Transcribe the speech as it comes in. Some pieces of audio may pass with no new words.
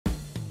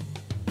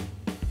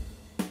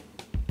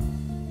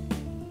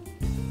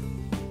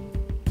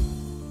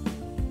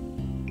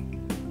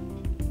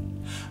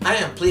I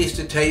am pleased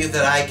to tell you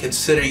that I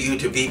consider you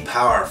to be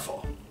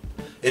powerful.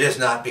 It is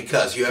not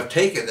because you have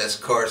taken this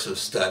course of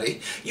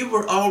study. You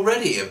were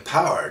already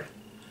empowered.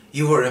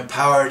 You were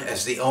empowered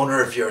as the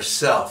owner of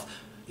yourself,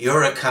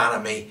 your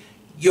economy,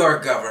 your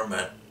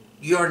government,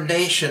 your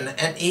nation,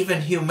 and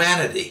even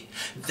humanity.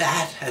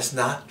 That has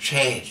not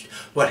changed.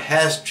 What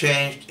has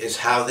changed is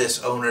how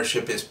this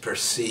ownership is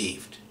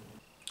perceived.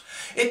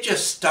 It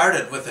just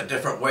started with a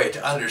different way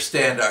to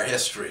understand our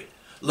history,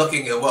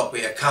 looking at what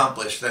we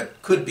accomplished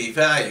that could be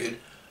valued,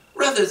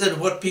 rather than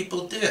what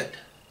people did.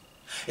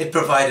 It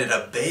provided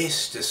a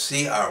base to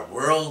see our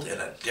world in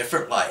a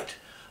different light,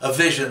 a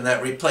vision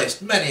that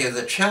replaced many of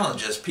the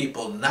challenges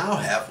people now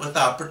have with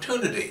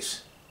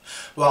opportunities.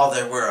 While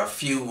there were a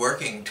few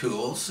working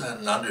tools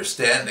and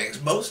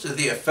understandings, most of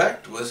the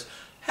effect was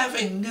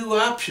having new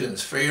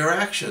options for your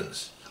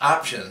actions,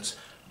 options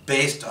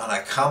based on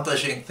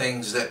accomplishing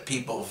things that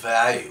people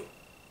value.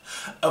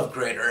 Of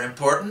greater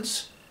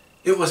importance,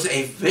 it was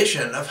a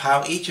vision of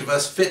how each of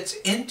us fits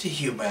into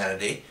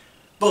humanity,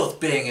 both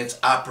being its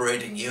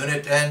operating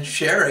unit and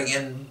sharing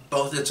in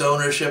both its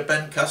ownership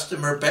and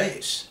customer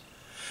base.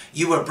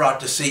 You were brought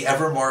to see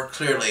ever more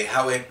clearly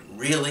how it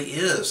really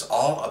is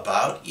all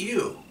about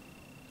you.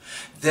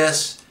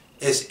 This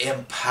is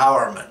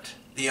empowerment,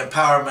 the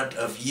empowerment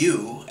of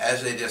you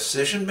as a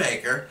decision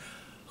maker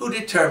who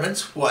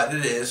determines what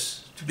it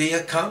is to be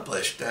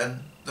accomplished, and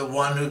the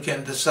one who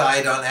can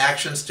decide on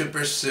actions to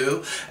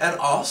pursue, and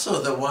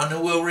also the one who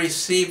will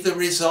receive the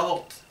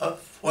result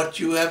of what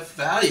you have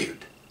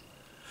valued.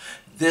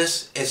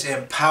 This is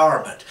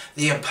empowerment,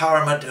 the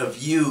empowerment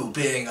of you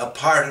being a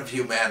part of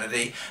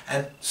humanity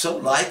and so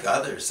like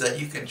others that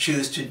you can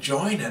choose to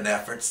join in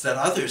efforts that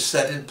others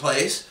set in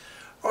place,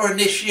 or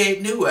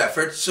initiate new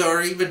efforts,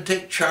 or even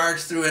take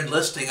charge through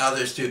enlisting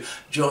others to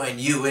join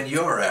you in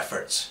your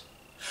efforts.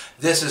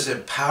 This is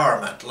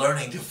empowerment,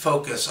 learning to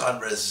focus on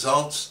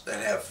results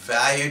that have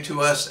value to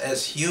us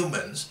as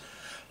humans,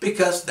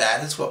 because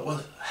that is what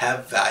will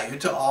have value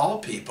to all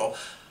people.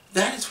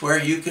 That is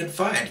where you can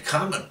find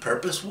common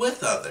purpose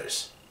with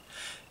others.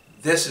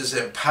 This is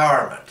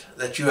empowerment,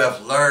 that you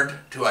have learned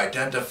to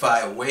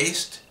identify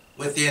waste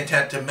with the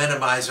intent to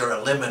minimize or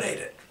eliminate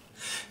it.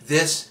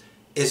 This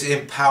is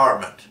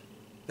empowerment,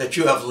 that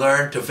you have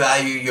learned to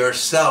value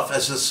yourself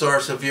as the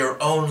source of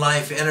your own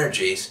life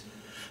energies,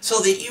 so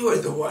that you are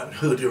the one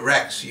who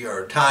directs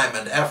your time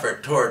and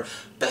effort toward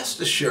best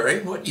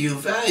assuring what you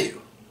value.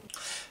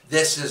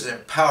 This is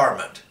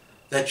empowerment,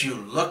 that you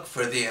look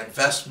for the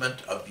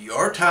investment of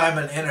your time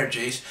and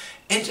energies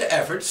into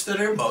efforts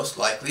that are most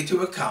likely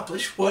to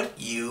accomplish what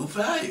you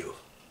value.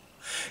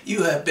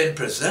 You have been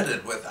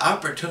presented with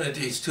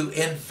opportunities to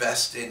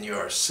invest in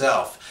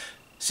yourself,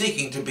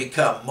 seeking to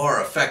become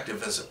more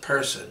effective as a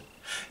person.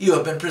 You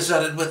have been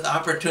presented with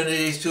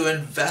opportunities to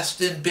invest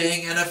in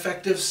being an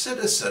effective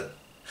citizen.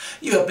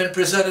 You have been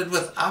presented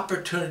with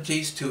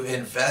opportunities to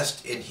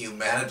invest in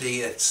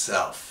humanity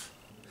itself.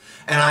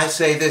 And I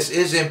say this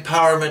is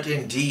empowerment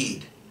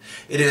indeed.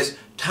 It is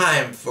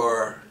time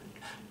for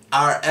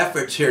our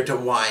efforts here to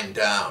wind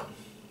down.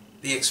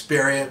 The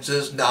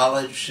experiences,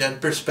 knowledge, and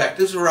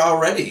perspectives are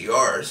already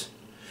yours.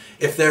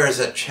 If there is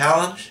a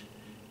challenge,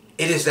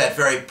 it is that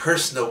very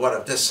personal one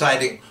of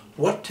deciding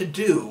what to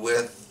do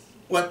with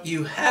what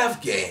you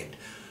have gained.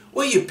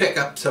 Will you pick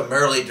up some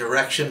early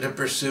direction to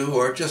pursue,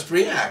 or just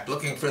react,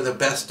 looking for the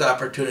best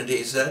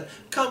opportunities that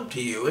come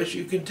to you as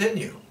you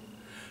continue?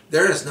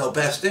 There is no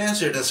best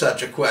answer to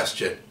such a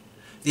question.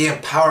 The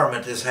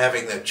empowerment is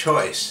having the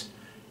choice,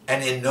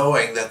 and in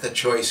knowing that the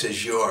choice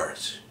is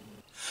yours.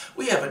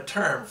 We have a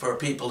term for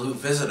people who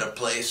visit a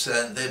place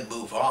and then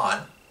move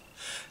on.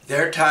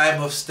 Their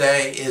time of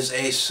stay is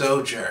a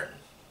sojourn.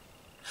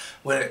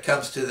 When it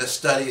comes to the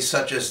studies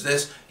such as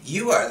this,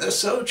 you are the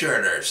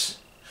sojourners.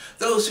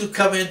 Those who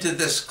come into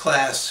this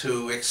class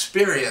who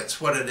experience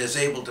what it is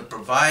able to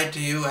provide to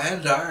you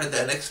and are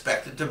then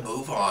expected to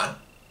move on.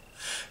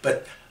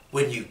 But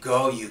when you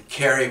go, you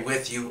carry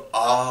with you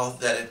all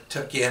that it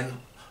took in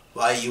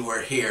while you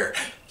were here.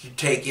 You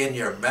take in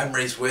your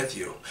memories with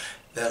you,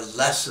 the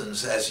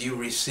lessons as you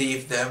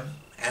received them,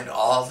 and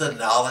all the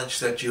knowledge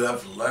that you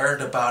have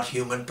learned about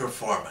human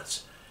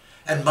performance.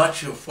 And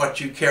much of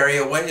what you carry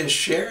away is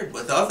shared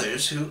with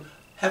others who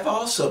have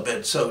also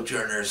been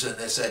sojourners in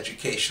this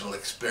educational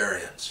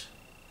experience.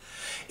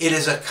 It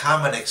is a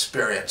common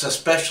experience,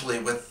 especially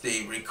with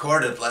the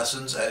recorded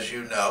lessons. As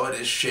you know, it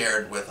is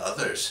shared with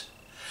others.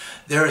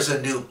 There is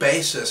a new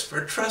basis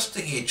for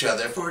trusting each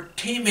other, for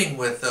teaming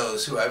with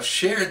those who have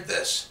shared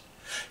this.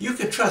 You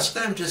can trust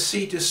them to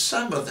see to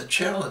some of the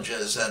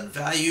challenges and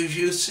values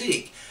you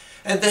seek,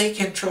 and they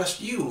can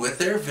trust you with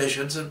their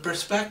visions and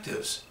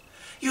perspectives.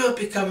 You have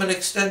become an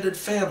extended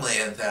family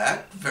in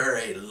that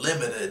very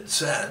limited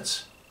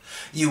sense.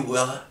 You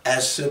will,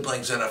 as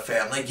siblings in a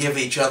family, give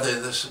each other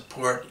the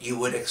support you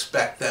would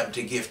expect them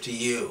to give to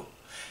you.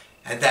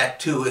 And that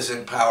too is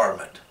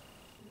empowerment.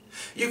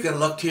 You can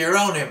look to your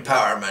own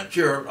empowerment,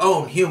 your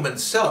own human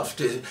self,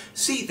 to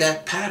see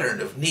that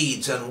pattern of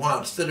needs and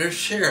wants that are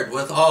shared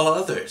with all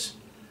others.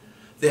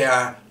 They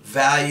are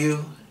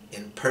value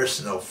in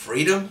personal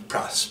freedom,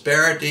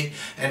 prosperity,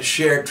 and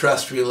shared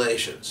trust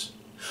relations.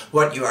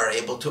 What you are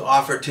able to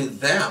offer to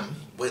them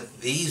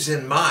with these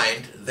in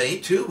mind, they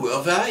too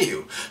will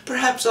value.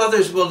 Perhaps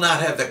others will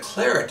not have the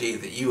clarity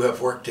that you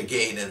have worked to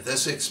gain in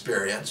this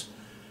experience,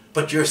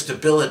 but your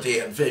stability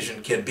and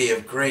vision can be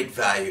of great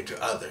value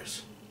to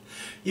others.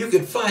 You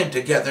can find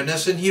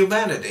togetherness in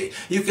humanity.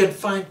 You can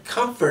find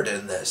comfort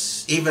in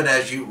this, even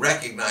as you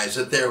recognize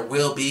that there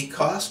will be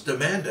cost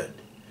demanded.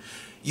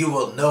 You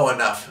will know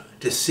enough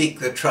to seek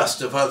the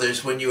trust of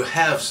others when you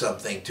have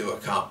something to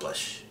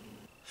accomplish.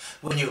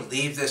 When you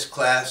leave this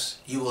class,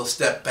 you will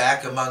step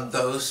back among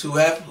those who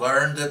have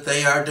learned that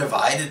they are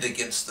divided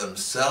against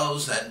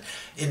themselves and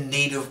in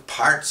need of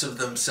parts of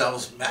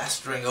themselves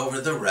mastering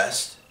over the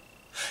rest.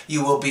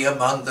 You will be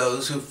among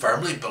those who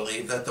firmly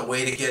believe that the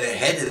way to get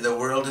ahead in the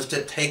world is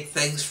to take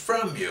things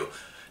from you,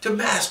 to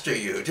master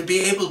you, to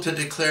be able to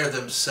declare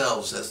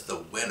themselves as the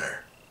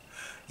winner.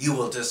 You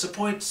will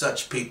disappoint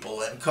such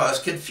people and cause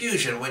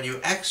confusion when you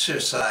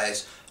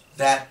exercise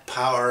that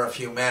power of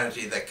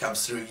humanity that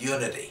comes through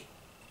unity.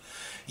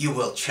 You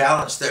will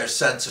challenge their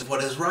sense of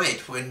what is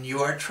right when you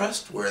are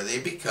trustworthy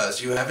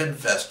because you have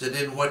invested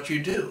in what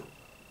you do.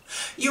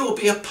 You will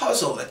be a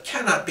puzzle that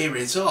cannot be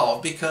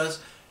resolved because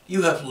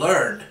you have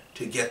learned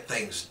to get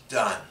things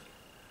done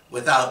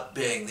without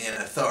being in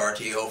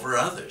authority over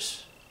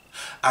others.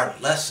 Our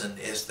lesson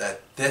is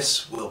that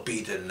this will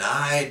be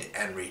denied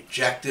and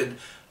rejected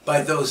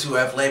by those who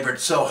have labored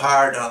so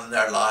hard on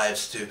their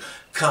lives to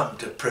come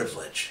to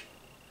privilege.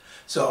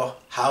 So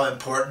how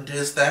important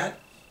is that?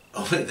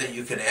 Only that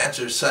you can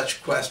answer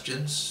such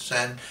questions,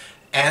 and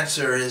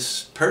answer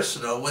is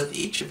personal with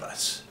each of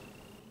us.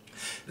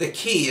 The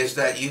key is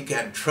that you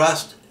can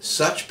trust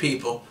such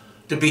people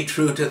to be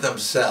true to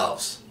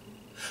themselves.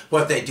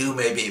 What they do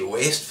may be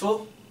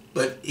wasteful,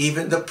 but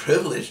even the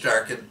privileged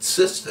are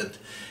consistent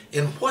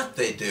in what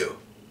they do.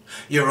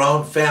 Your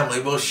own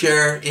family will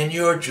share in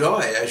your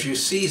joy as you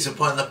seize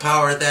upon the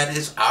power that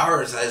is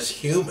ours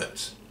as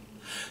humans.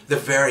 The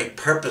very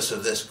purpose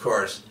of this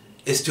course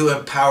is to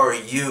empower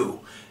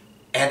you,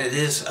 and it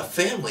is a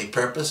family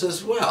purpose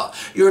as well.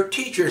 Your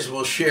teachers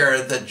will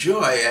share the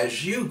joy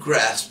as you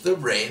grasp the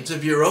reins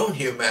of your own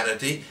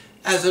humanity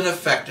as an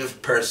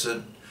effective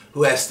person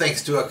who has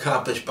things to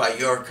accomplish by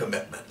your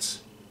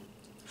commitments.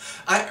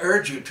 I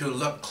urge you to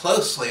look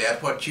closely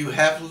at what you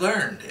have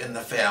learned in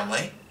the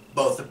family,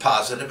 both the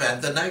positive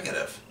and the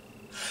negative.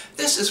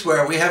 This is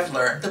where we have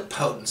learned the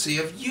potency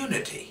of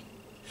unity.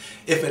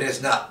 If it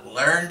is not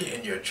learned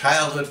in your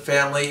childhood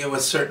family, it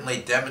was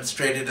certainly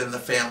demonstrated in the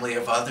family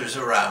of others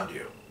around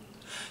you.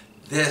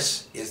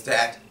 This is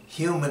that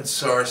human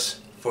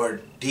source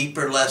for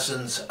deeper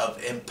lessons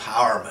of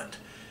empowerment.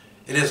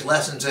 It is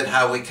lessons in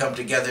how we come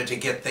together to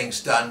get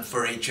things done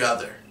for each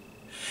other.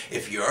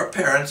 If your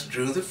parents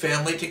drew the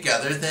family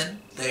together, then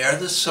they are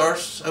the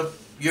source of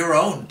your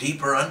own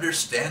deeper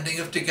understanding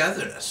of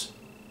togetherness.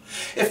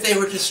 If they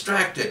were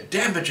distracted,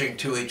 damaging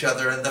to each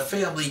other in the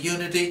family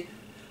unity,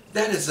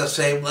 that is the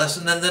same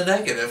lesson in the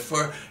negative,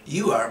 for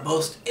you are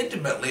most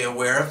intimately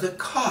aware of the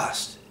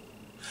cost.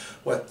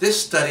 What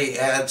this study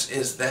adds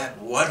is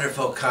that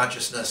wonderful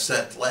consciousness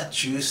that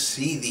lets you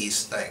see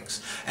these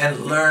things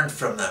and learn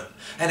from them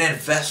and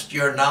invest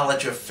your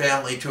knowledge of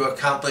family to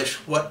accomplish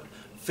what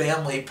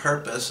family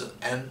purpose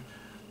and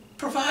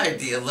provide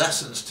the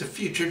lessons to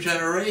future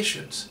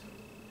generations.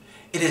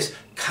 It is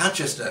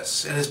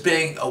consciousness. It is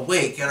being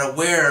awake and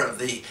aware of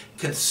the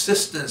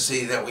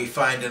consistency that we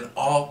find in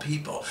all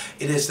people.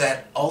 It is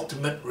that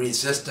ultimate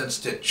resistance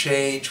to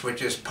change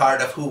which is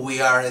part of who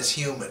we are as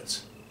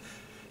humans.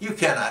 You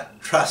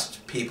cannot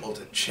trust people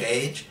to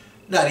change,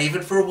 not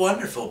even for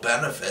wonderful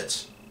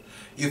benefits.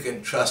 You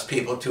can trust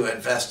people to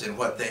invest in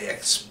what they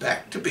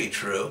expect to be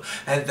true,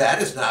 and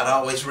that is not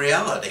always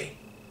reality.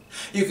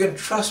 You can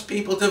trust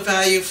people to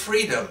value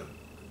freedom,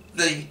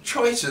 the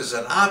choices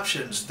and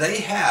options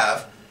they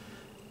have,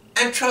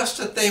 and trust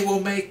that they will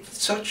make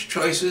such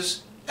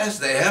choices as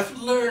they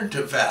have learned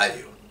to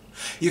value.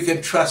 You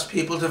can trust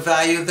people to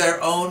value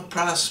their own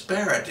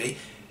prosperity,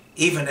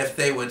 even if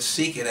they would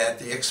seek it at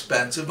the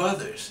expense of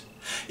others.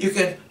 You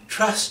can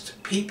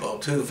trust people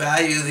to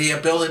value the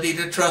ability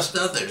to trust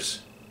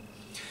others.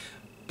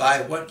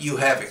 By what you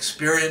have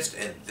experienced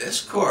in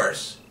this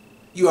course,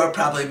 you are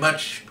probably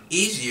much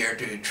easier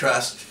to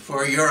trust,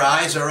 for your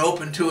eyes are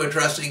open to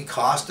addressing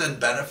cost and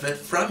benefit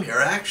from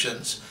your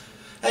actions,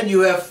 and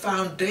you have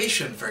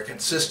foundation for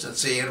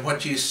consistency in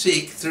what you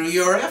seek through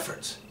your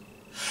efforts.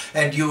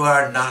 And you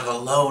are not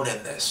alone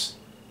in this.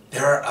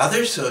 There are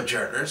other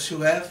sojourners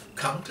who have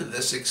come to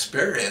this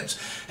experience,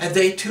 and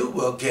they too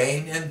will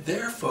gain in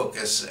their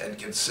focus and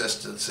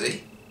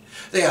consistency.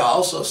 They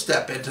also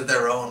step into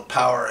their own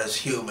power as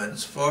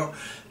humans, for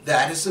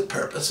that is the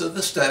purpose of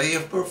the study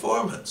of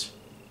performance.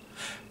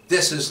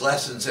 This is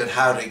lessons in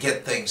how to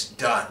get things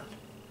done,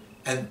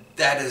 and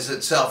that is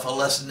itself a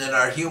lesson in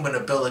our human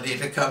ability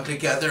to come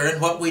together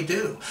in what we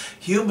do.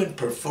 Human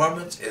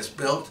performance is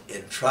built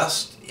in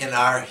trust in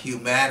our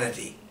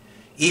humanity,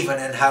 even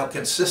in how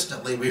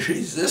consistently we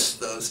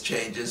resist those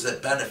changes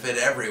that benefit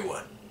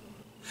everyone.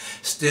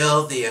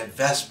 Still, the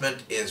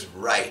investment is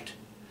right,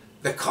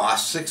 the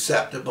costs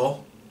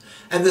acceptable,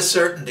 and the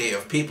certainty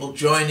of people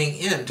joining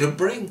in to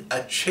bring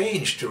a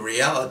change to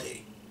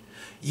reality.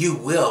 You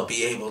will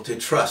be able to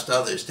trust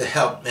others to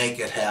help make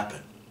it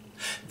happen.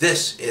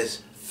 This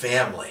is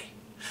family.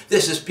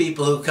 This is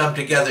people who come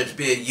together to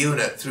be a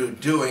unit through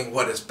doing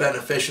what is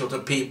beneficial to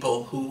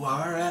people who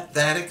are at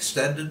that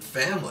extended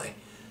family.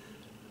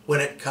 When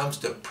it comes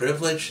to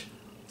privilege,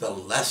 the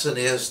lesson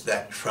is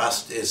that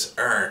trust is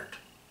earned.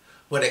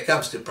 When it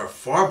comes to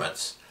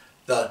performance,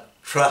 the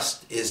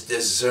trust is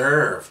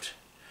deserved.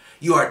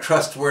 You are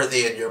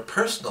trustworthy in your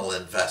personal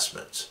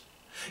investments.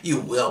 You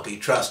will be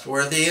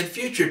trustworthy in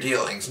future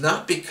dealings,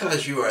 not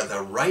because you are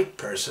the right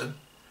person,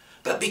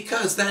 but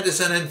because that is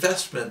an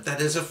investment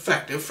that is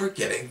effective for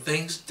getting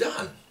things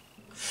done.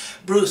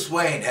 Bruce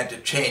Wayne had to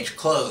change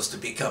clothes to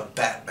become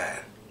Batman.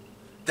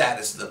 That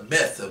is the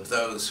myth of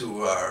those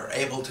who are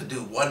able to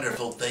do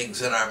wonderful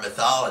things in our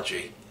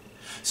mythology.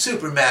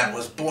 Superman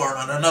was born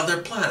on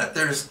another planet.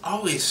 There's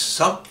always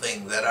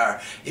something that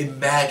our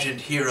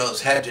imagined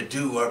heroes had to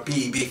do or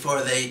be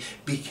before they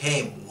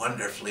became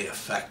wonderfully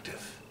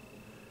effective.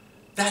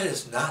 That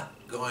is not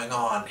going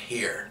on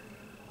here.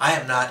 I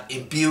am not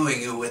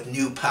imbuing you with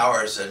new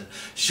powers and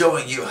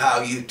showing you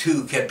how you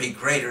too can be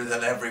greater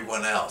than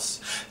everyone else.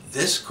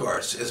 This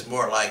course is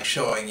more like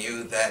showing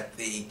you that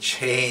the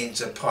chains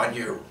upon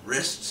your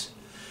wrists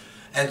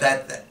and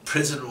that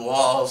prison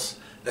walls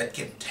that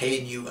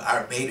contain you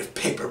are made of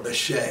paper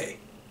mache. It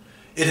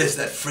is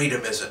that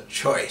freedom is a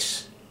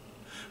choice.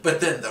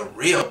 But then the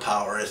real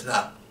power is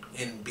not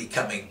in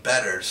becoming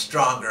better,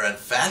 stronger, and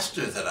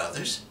faster than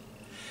others.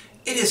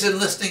 It is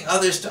enlisting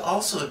others to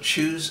also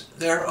choose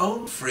their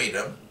own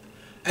freedom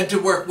and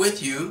to work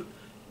with you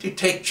to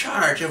take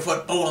charge of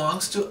what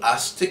belongs to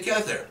us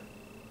together.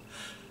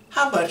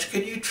 How much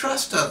can you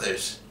trust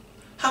others?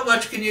 How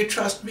much can you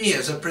trust me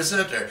as a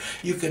presenter?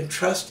 You can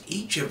trust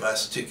each of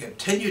us to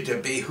continue to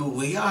be who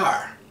we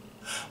are.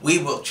 We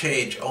will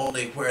change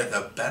only where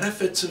the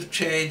benefits of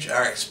change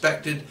are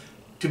expected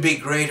to be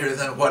greater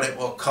than what it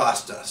will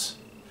cost us.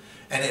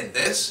 And in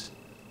this,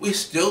 we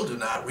still do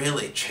not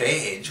really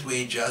change,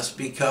 we just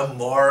become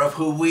more of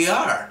who we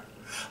are.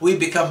 We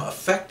become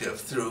effective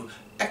through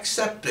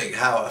accepting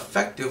how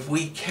effective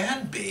we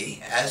can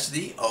be as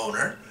the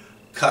owner,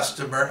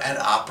 customer, and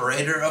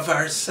operator of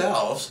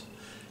ourselves.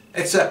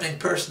 Accepting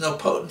personal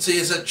potency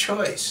is a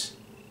choice.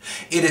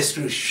 It is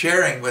through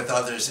sharing with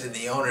others in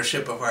the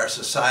ownership of our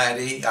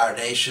society, our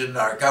nation,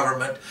 our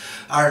government,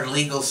 our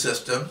legal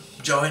system,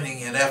 joining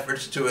in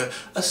efforts to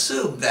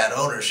assume that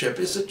ownership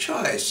is a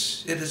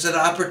choice. It is an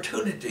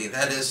opportunity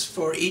that is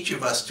for each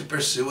of us to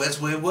pursue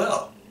as we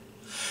will.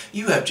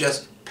 You have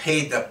just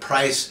paid the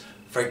price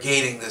for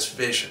gaining this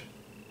vision,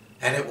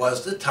 and it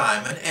was the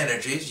time and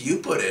energies you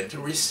put into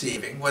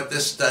receiving what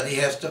this study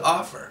has to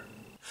offer.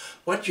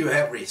 What you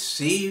have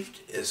received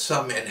is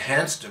some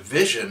enhanced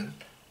vision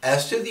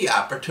as to the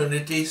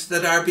opportunities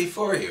that are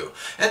before you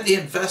and the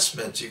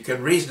investments you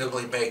can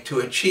reasonably make to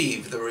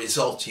achieve the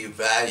results you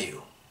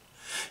value.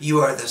 You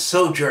are the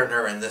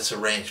sojourner in this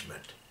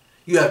arrangement.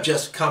 You have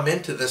just come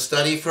into the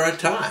study for a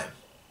time.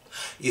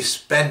 You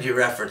spend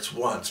your efforts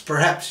once.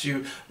 Perhaps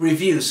you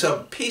review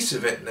some piece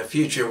of it in the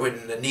future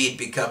when the need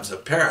becomes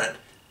apparent.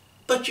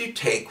 But you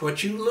take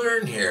what you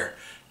learn here,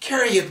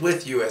 carry it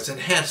with you as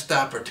enhanced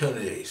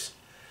opportunities.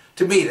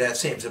 To me, that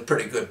seems a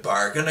pretty good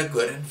bargain, a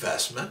good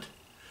investment.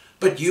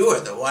 But you are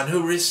the one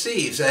who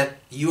receives, and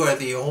you are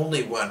the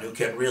only one who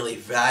can really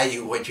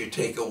value what you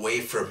take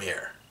away from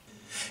here.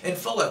 In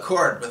full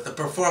accord with the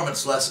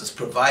performance lessons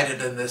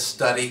provided in this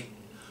study,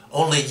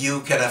 only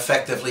you can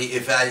effectively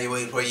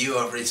evaluate what you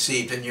have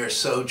received in your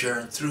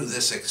sojourn through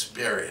this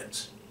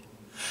experience.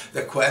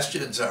 The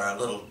questions are a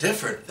little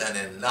different than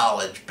in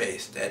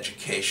knowledge-based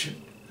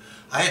education.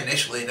 I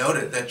initially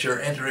noted that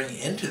your entering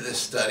into this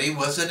study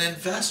was an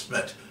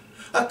investment,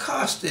 a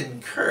cost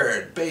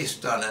incurred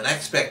based on an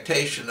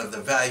expectation of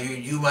the value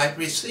you might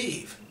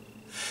receive.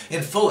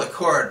 In full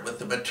accord with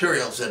the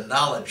materials and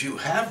knowledge you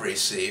have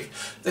received,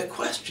 the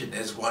question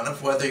is one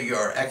of whether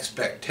your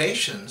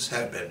expectations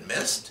have been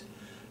missed,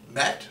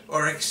 met,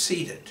 or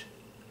exceeded.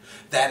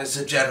 That is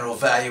a general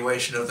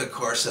valuation of the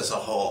course as a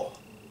whole.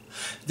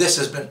 This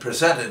has been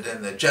presented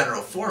in the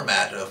general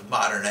format of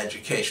modern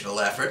educational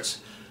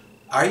efforts.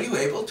 Are you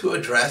able to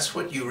address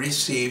what you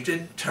received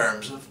in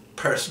terms of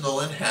personal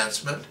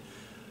enhancement?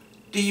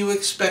 Do you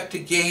expect to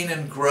gain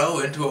and grow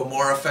into a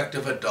more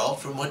effective adult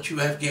from what you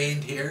have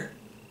gained here?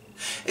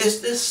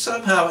 Is this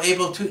somehow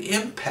able to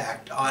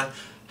impact on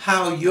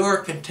how your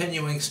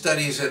continuing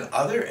studies in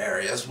other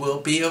areas will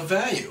be of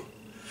value?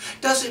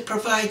 Does it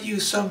provide you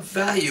some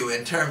value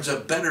in terms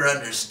of better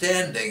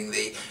understanding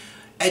the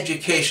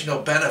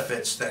educational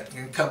benefits that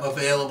can come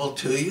available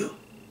to you?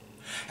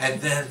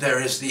 And then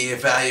there is the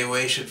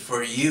evaluation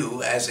for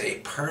you as a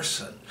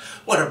person.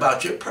 What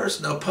about your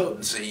personal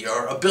potency,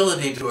 your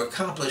ability to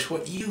accomplish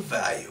what you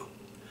value?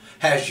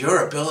 Has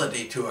your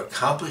ability to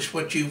accomplish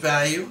what you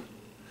value,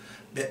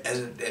 has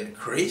it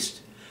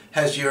increased?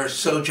 Has your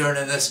sojourn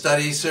in this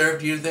study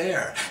served you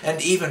there?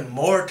 And even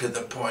more to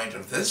the point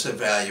of this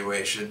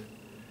evaluation,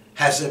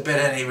 has there been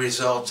any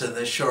results in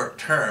the short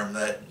term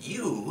that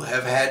you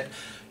have had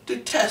to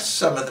test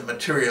some of the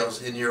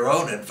materials in your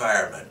own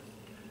environment?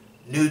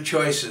 New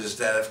choices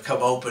that have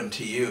come open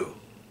to you.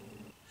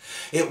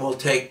 It will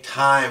take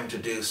time to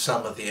do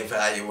some of the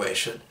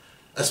evaluation,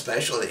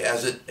 especially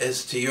as it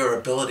is to your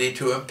ability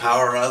to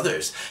empower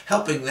others,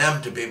 helping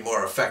them to be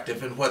more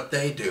effective in what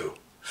they do.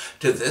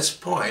 To this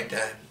point,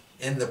 and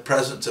in the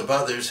presence of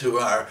others who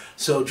are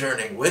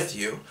sojourning with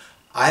you,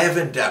 I have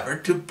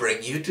endeavored to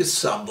bring you to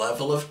some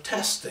level of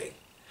testing.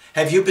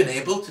 Have you been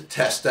able to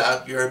test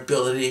out your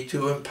ability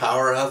to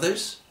empower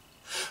others?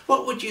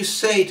 What would you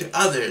say to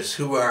others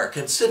who are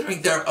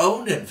considering their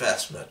own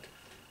investment?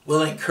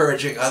 Will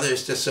encouraging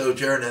others to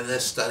sojourn in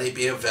this study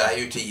be of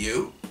value to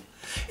you?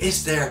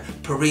 Is there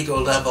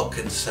Pareto level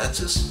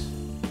consensus?